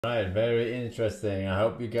Right, very interesting. I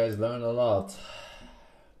hope you guys learned a lot.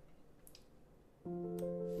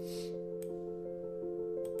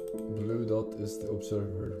 Blue dot is the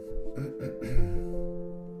observer.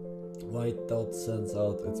 White dot sends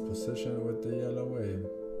out its position with the yellow wave.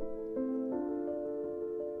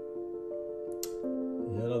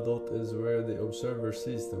 Yellow dot is where the observer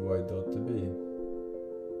sees the white dot to be.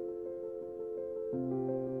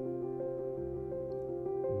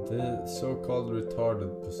 The so-called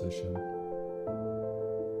retarded position.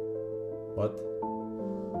 What?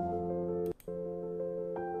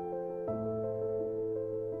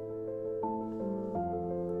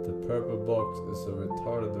 The purple box is a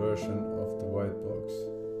retarded version of the white box.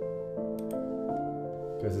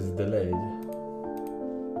 Because it's delayed.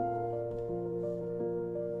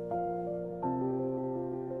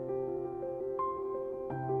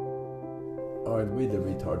 Alright, we the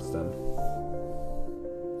retards then.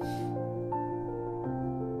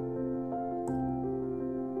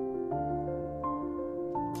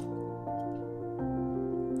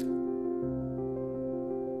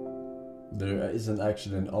 There isn't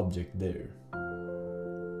actually an object there.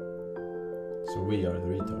 So we are the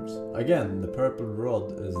retards. Again, the purple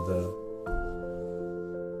rod is the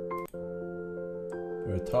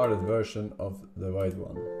retarded version of the white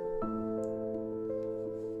one.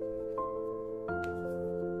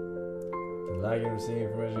 The lag in receiving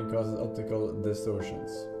information causes optical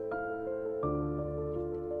distortions.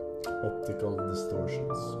 Optical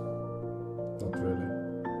distortions. Not really.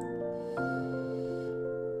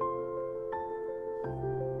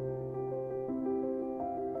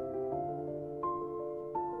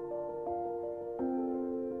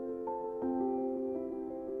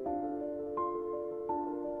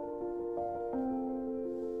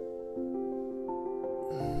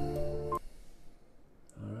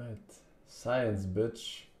 Science,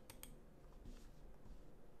 bitch.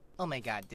 Oh my god.